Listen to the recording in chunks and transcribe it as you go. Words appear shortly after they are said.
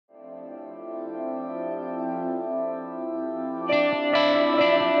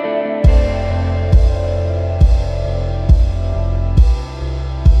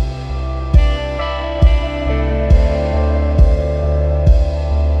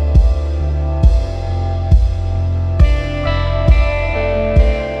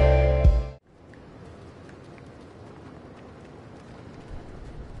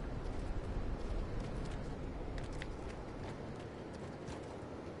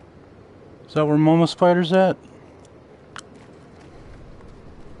Is that where Momo Spider's at?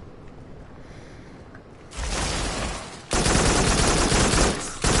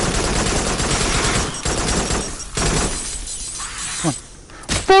 Come on.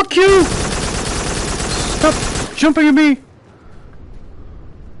 Fuck you! Stop jumping at me!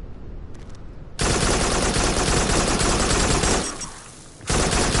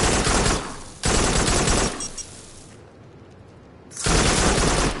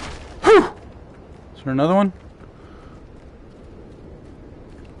 Is there another one?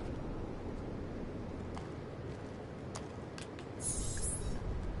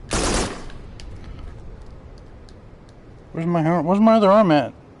 Where's my arm? Where's my other arm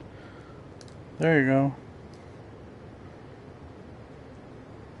at? There you go.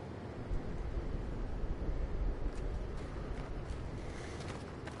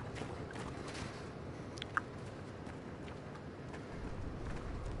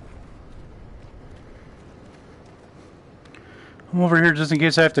 I'm over here just in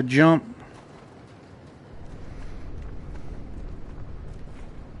case I have to jump.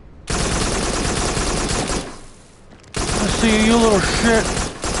 Let's see you little shit.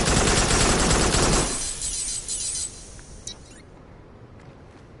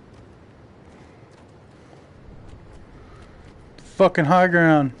 Fucking high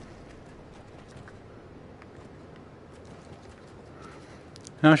ground.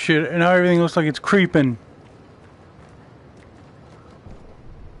 Now shit, now everything looks like it's creeping.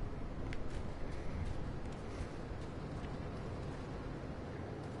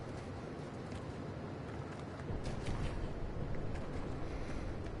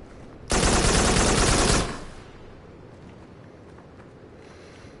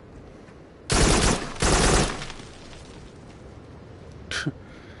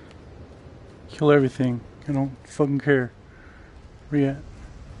 Kill everything. I don't fucking care. Where you at?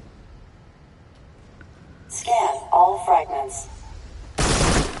 Scan all fragments.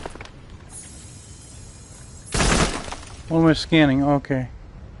 What am I scanning? Okay.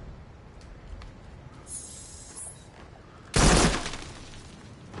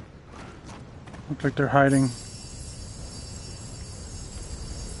 Looks like they're hiding.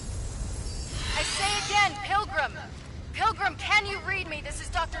 I say again, Pilgrim! Pilgrim, can you read me? This is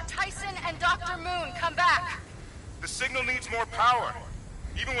Dr. Tyson and Dr. Moon. Come back! The signal needs more power,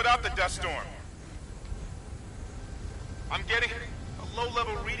 even without the dust storm. I'm getting a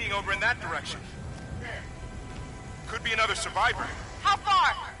low-level reading over in that direction. Could be another survivor. How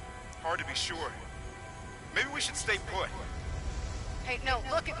far? Hard to be sure. Maybe we should stay put. Hey, no,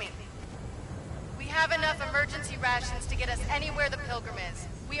 look at me. We have enough emergency rations to get us anywhere the Pilgrim is.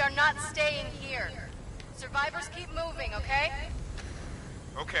 We are not staying here. Survivors keep moving, okay?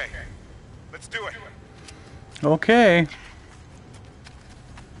 Okay. Let's do it. Okay.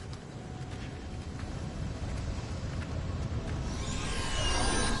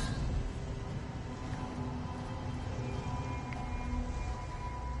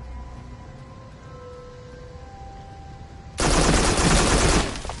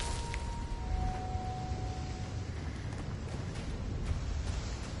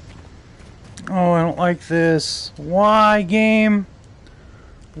 Oh, I don't like this. Why, game?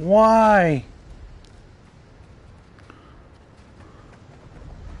 Why?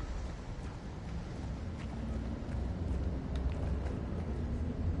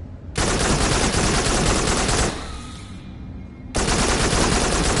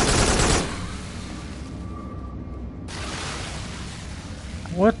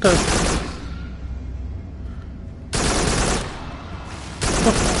 What the?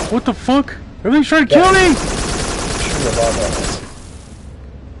 What the fuck? Everything's trying to kill me!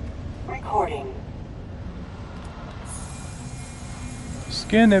 Recording.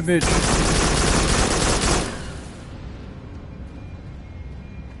 Scan that bitch.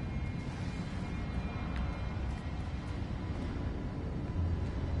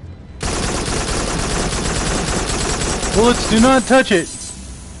 Bullets, do not touch it.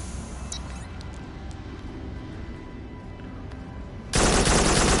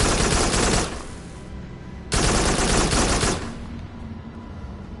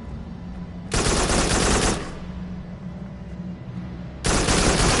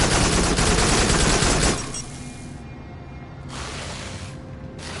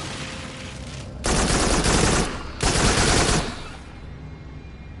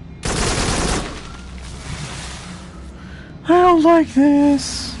 I don't like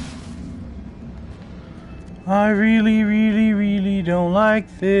this. I really, really, really don't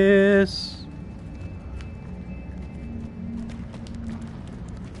like this.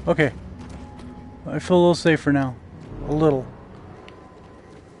 Okay. I feel a little safer now. A little.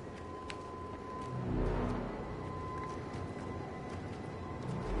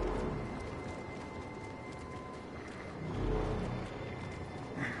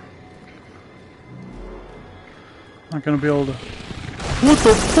 Not gonna be able to. What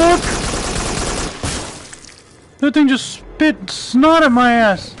the fuck? That thing just spit snot at my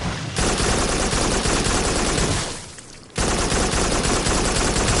ass.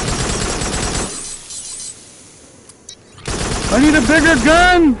 I need a bigger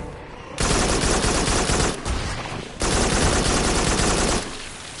gun!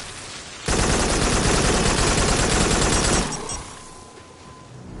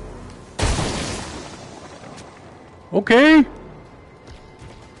 Okay.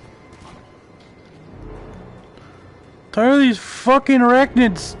 Tired of these fucking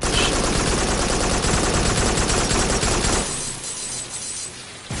arachnids.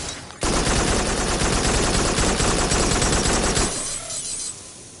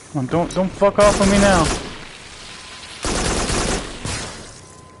 Come on, don't fuck off on me now.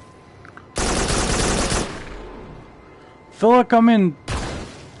 Feel like I'm in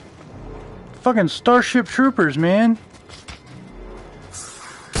fucking Starship Troopers, man.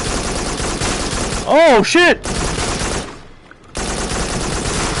 Oh shit!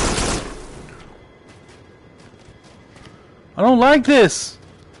 I don't like this.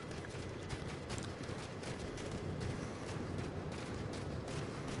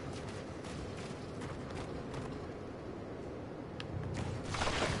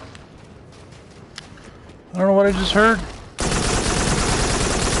 I don't know what I just heard.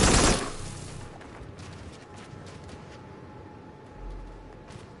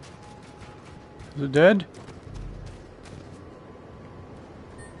 Is it dead?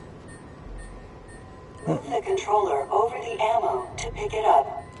 Move the controller over the ammo to pick it up.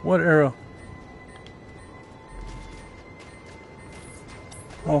 What arrow?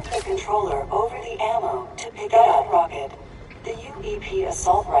 Move the controller over the ammo to pick up rocket. The UEP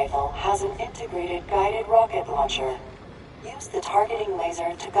assault rifle has an integrated guided rocket launcher. Use the targeting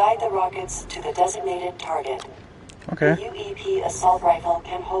laser to guide the rockets to the designated target. Okay. The UEP assault rifle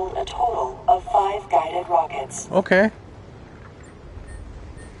can hold a total of 5 guided rockets. Okay.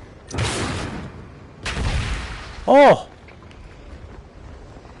 Oh!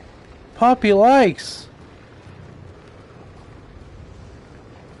 Poppy likes.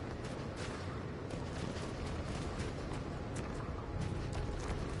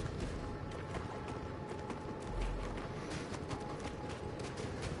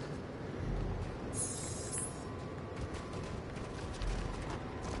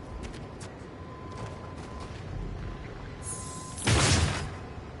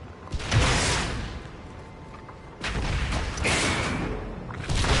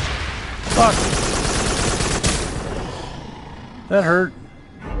 Fuck. That hurt.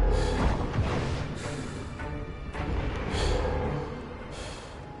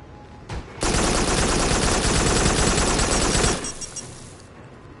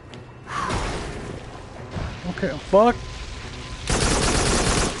 Okay, fuck.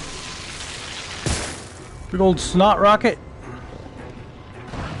 Big old snot rocket.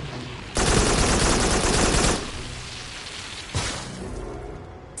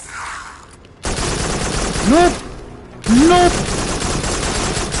 Nope! Nope!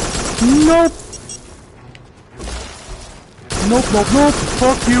 Nope! Nope, nope, nope!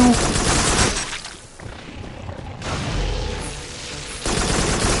 Fuck you!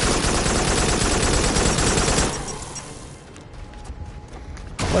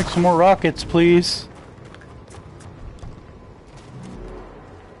 I'd like some more rockets, please.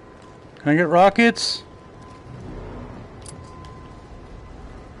 Can I get rockets?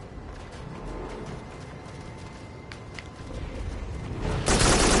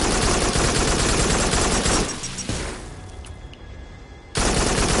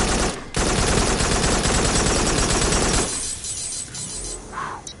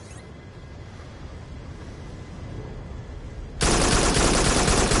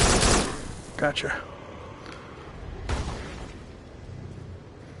 Gotcha.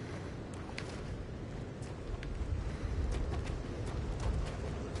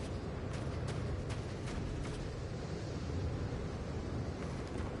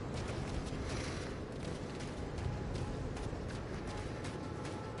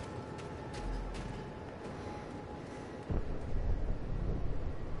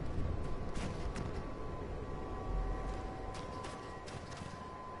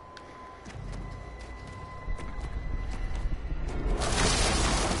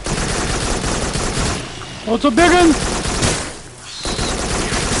 Oh, it's a big one!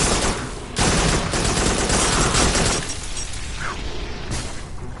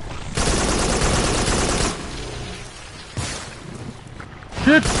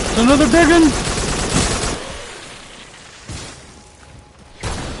 Shit! It's another big one!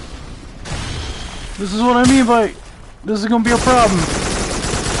 This is what I mean by This is gonna be a problem.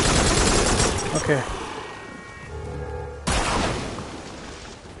 Okay.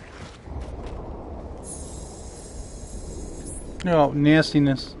 Oh,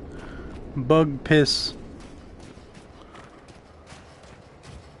 nastiness. Bug piss.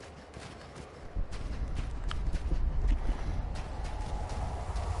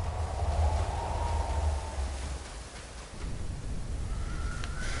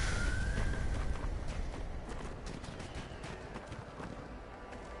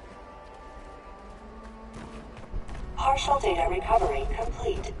 Partial data recovery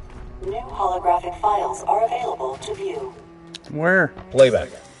complete. New holographic files are available to view. Where? Playback.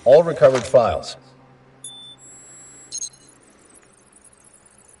 All recovered files.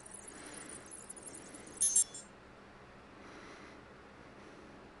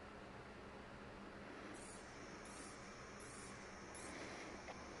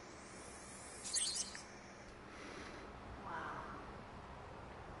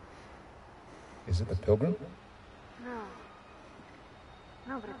 Is it the Pilgrim?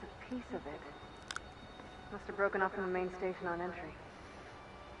 No, but it's a piece of it. Must have broken off from the main station on entry.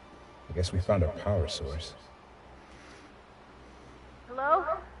 I guess we found our power source. Hello?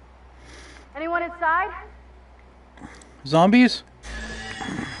 Anyone inside? Zombies?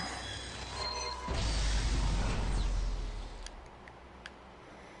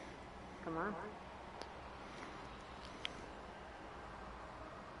 Come on.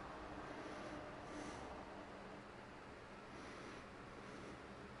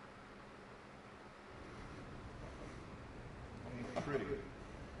 Pretty.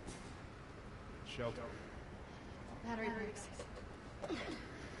 Shelter. Battery breaks.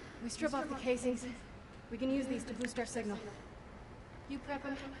 We strip off the casings. We can use these to boost our signal. You prep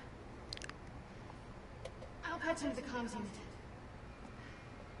them. I'll patch into the comms unit.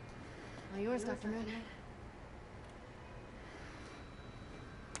 All yours, Dr. Moon.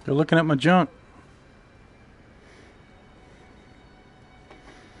 They're looking at my junk.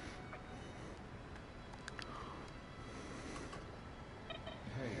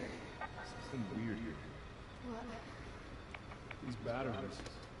 Something weird here. What? These batteries,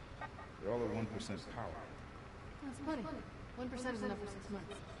 they're all at 1% power. That's plenty. 1% is enough for 6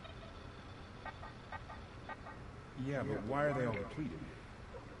 months. Yeah, but why are they all depleted?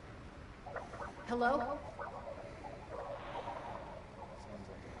 Hello? Sounds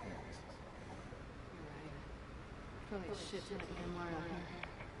like a hint. You're right. Probably a shit ton of EMR out here.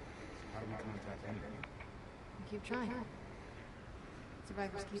 How do we contact anyone? We keep trying.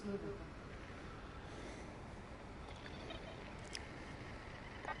 Survivors keep moving.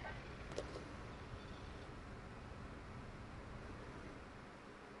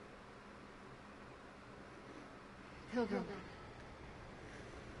 Pilgrim.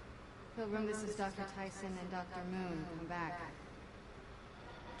 Pilgrim, this is Dr. Tyson and Dr. Moon. Come back.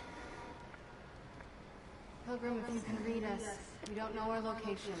 Pilgrim, if you can read us, we don't know our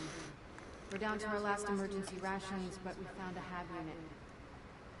location. We're down to our last emergency rations, but we found a HAB unit.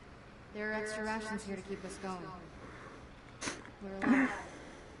 There are extra rations here to keep us going. We're alive.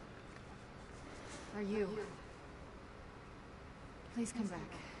 Are you? Please come back.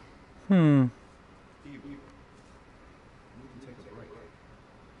 Steve, we can take a break.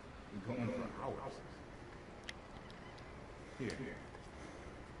 We go on for hours. Here.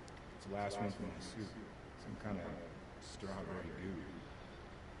 It's the last one from my suit. Some kind of strawberry goo.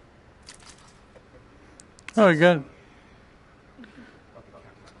 Oh, you got it.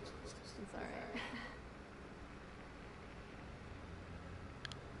 It's alright.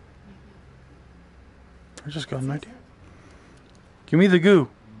 I just got an idea. Give me the goo.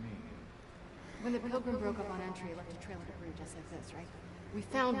 When the Pilgrim broke up on entry, it left a trail of debris just like this, right? We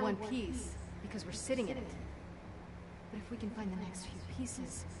found one piece because we're sitting in it. But if we can find the next few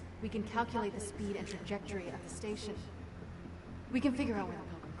pieces, we can calculate the speed and trajectory of the station. We can figure out where the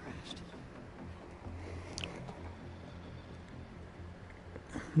Pilgrim crashed.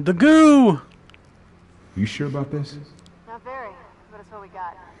 The goo! You sure about this? Not very, but it's what we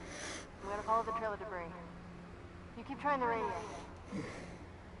got. I'm gonna follow the trail of debris. You keep trying the radio.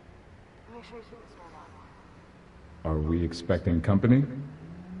 Make sure you shoot the storm on. Are we expecting company?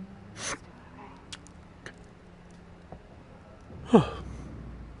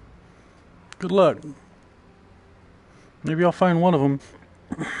 Good luck. Maybe I'll find one of them.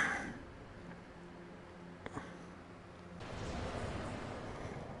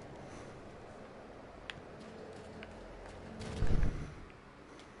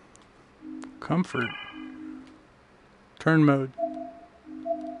 Comfort. Turn mode.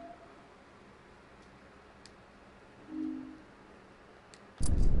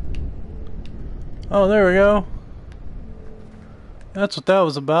 Oh, there we go. That's what that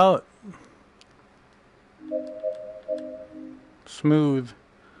was about. Smooth.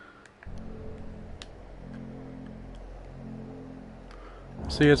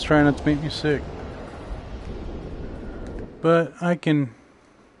 See, it's trying not to make me sick. But I can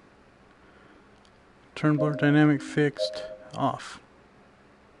turn blur dynamic fixed off.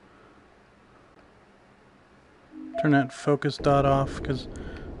 Turn that focus dot off because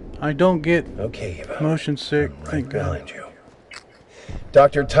I don't get motion sick. Thank God. You.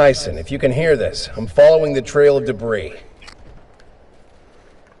 Dr. Tyson, if you can hear this, I'm following the trail of debris.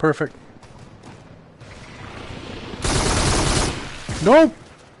 Perfect. Nope.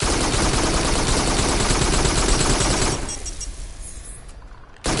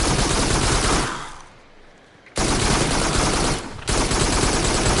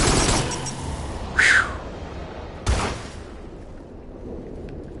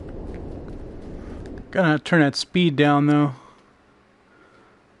 Gotta turn that speed down though.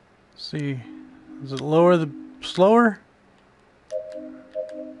 See, is it lower the slower?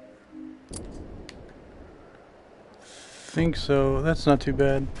 Think so. That's not too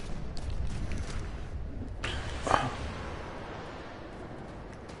bad.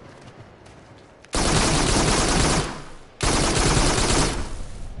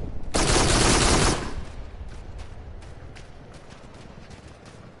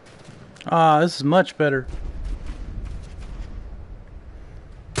 Ah, this is much better.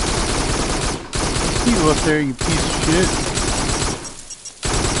 You up there, you piece of shit.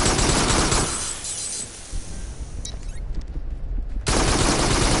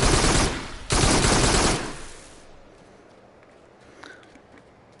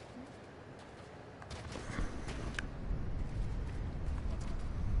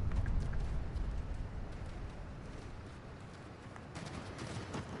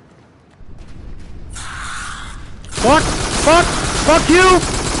 Fuck you!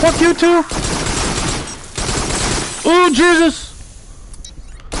 Fuck you too! Oh, Jesus!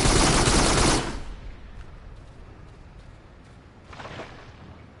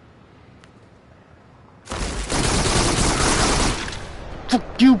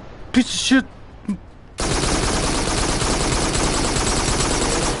 Fuck you, piece of shit!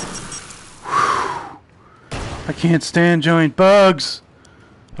 I can't stand giant bugs.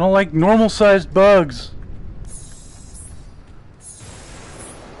 I don't like normal-sized bugs.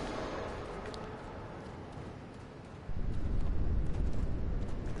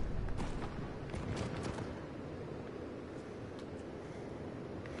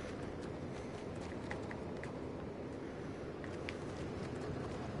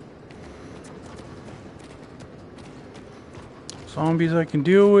 Zombies I can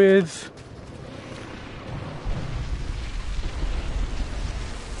deal with.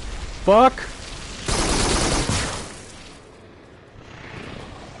 Fuck.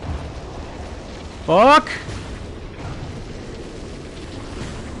 Fuck.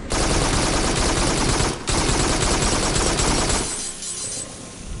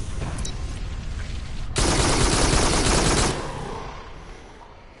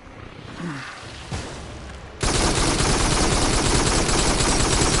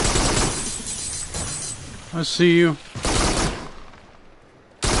 I see you.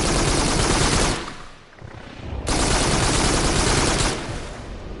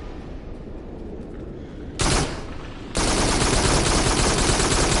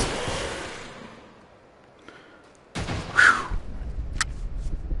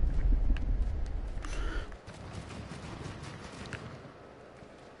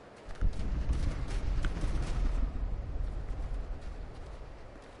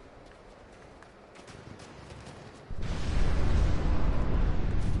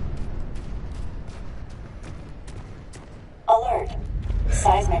 Alert.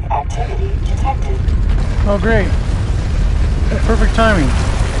 Seismic activity detected. Oh, great. Perfect timing.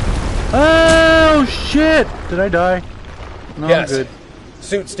 Oh, shit! Did I die? No, yes. I'm good.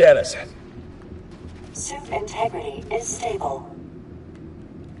 Suit status. Suit integrity is stable.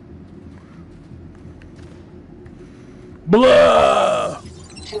 Blah!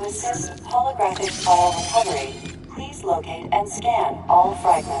 To assist holographic file recovery, please locate and scan all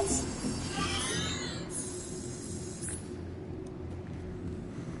fragments.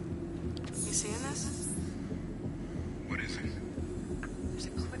 You seeing this? What is it? There's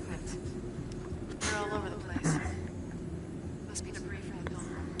equipment. They're all over the place. Must be debris from the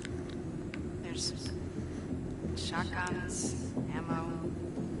Pilgrim. There's shotguns, ammo,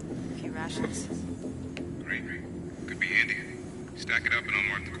 a few rations. Great. Could be handy. Stack it up and I'll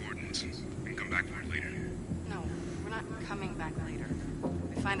mark the coordinates. And come back for it later. No, we're not coming back later.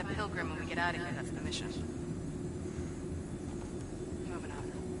 We find the Pilgrim when we get out of here. That's the mission.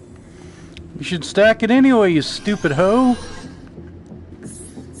 You should stack it anyway, you stupid hoe.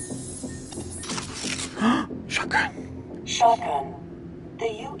 Shotgun. Shotgun. The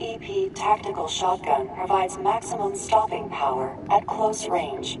UEP tactical shotgun provides maximum stopping power at close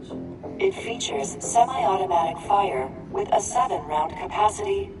range. It features semi-automatic fire with a 7-round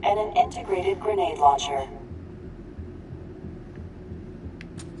capacity and an integrated grenade launcher.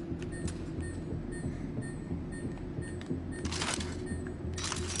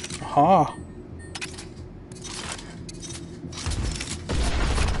 Aha.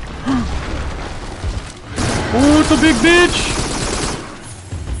 Oh, it's a big bitch!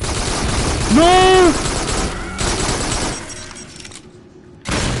 No!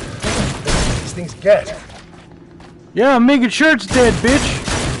 These things get. Yeah, I'm making sure it's dead, bitch!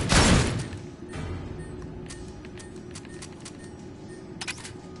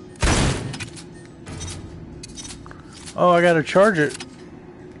 Oh, I gotta charge it.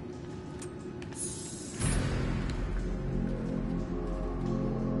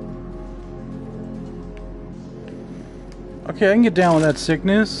 Okay, I can get down with that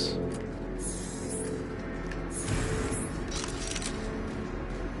sickness.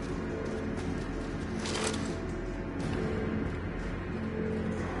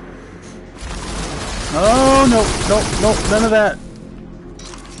 Oh, no, no, no, none of that.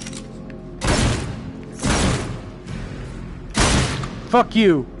 Fuck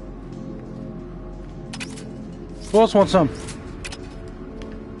you. Who else wants some?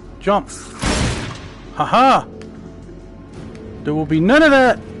 Jump. Haha. There will be none of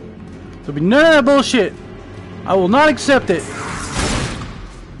that. There'll be none of that bullshit. I will not accept it.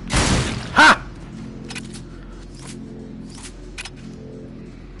 Ha!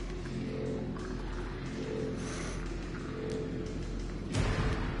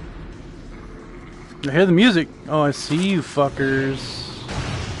 I hear the music. Oh, I see you fuckers.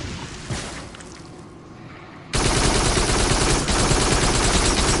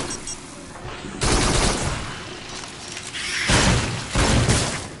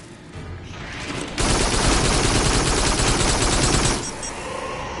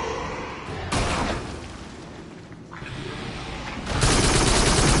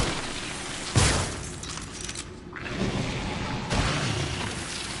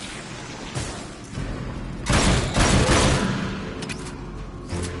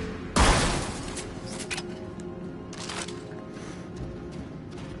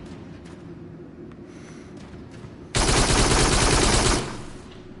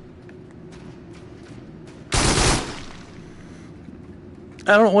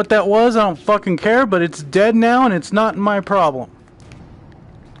 I don't know what that was, I don't fucking care, but it's dead now and it's not my problem.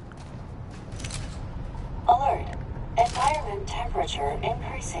 Alert. Environment temperature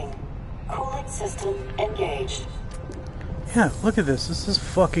increasing. Cooling system engaged. Yeah, look at this. This is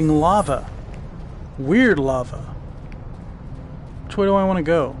fucking lava. Weird lava. Which way do I want to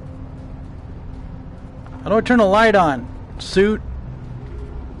go? How do I turn a light on? Suit?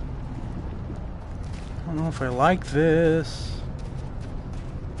 I don't know if I like this.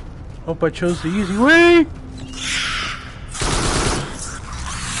 Hope I chose the easy way.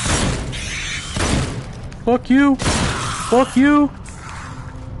 Fuck you. Fuck you.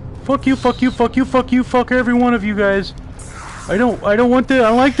 Fuck you, fuck you, fuck you, fuck you, fuck every one of you guys. I don't want this. I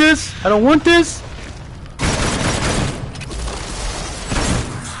don't like this. I don't want this.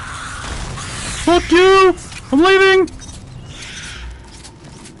 Fuck you. I'm leaving.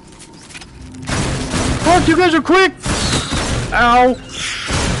 Fuck, you guys are quick. Ow.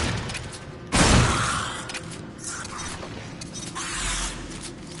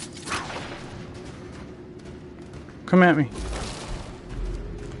 Come at me.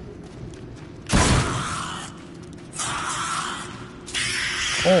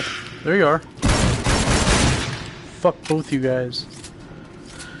 Oh, there you are. Fuck both you guys.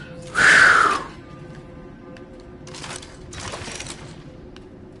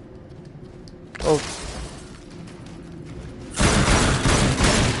 Oh.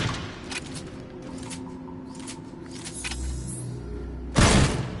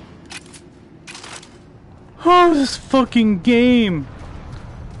 Oh, this fucking game.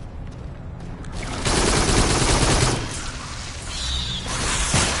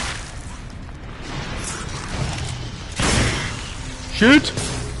 Shit.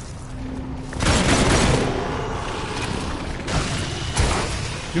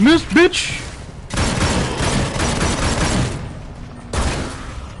 You missed, bitch.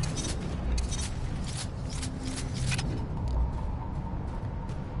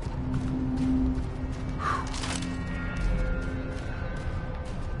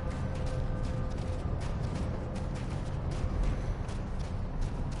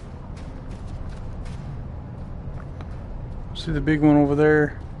 See the big one over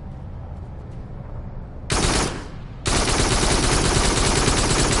there.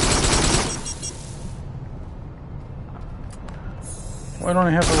 Why don't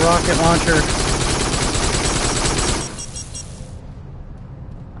I have a rocket launcher?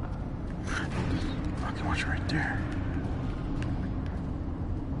 Rocket launcher right there.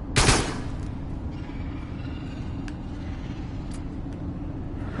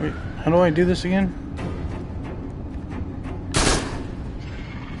 Wait, how do I do this again?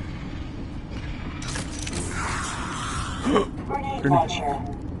 Grenade launcher.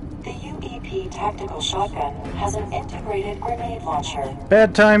 The UEP tactical shotgun has an integrated grenade launcher.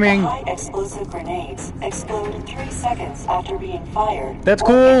 Bad timing. High explosive grenades explode 3 seconds after being fired. That's or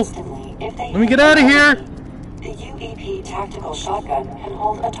cool. instantly if they Let me hit get out of the here. enemy. The UEP tactical shotgun can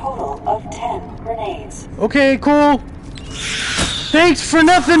hold a total of 10 grenades. Okay, cool. Thanks for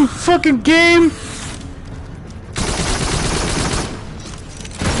nothing, fucking game.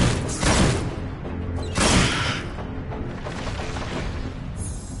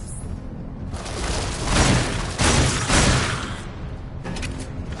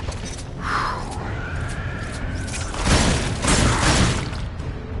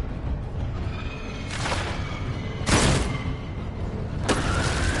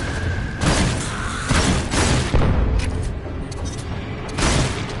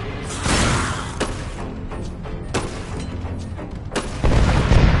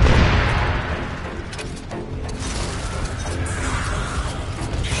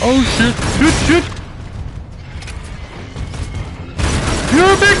 Oh shit, shit, shit! You're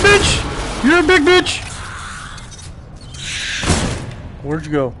a big bitch! You're a big bitch! Where'd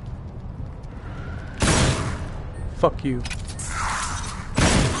you go? Fuck you.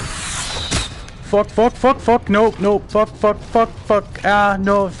 Fuck, nope, fuck, no,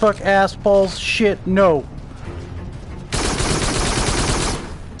 fuck, ass, balls, shit, no.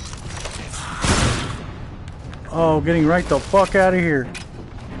 Oh, getting right the fuck out of here.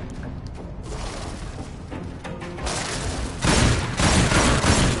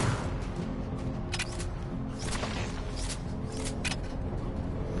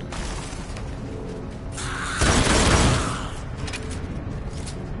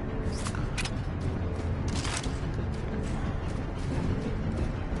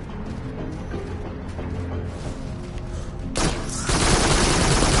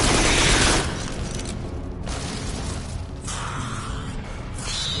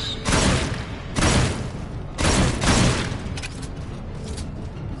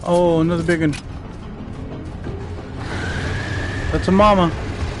 Oh, another big one. That's a mama.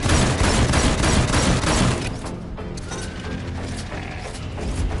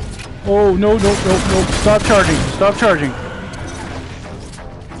 Oh, no. Stop charging. Stop charging.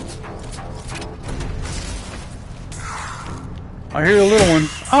 I hear a little one.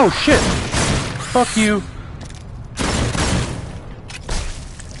 Oh, shit. Fuck you.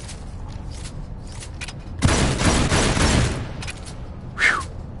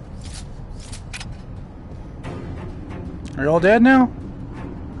 Are you all dead now?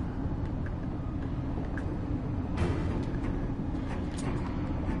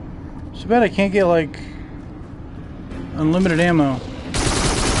 Too bad I can't get like unlimited ammo.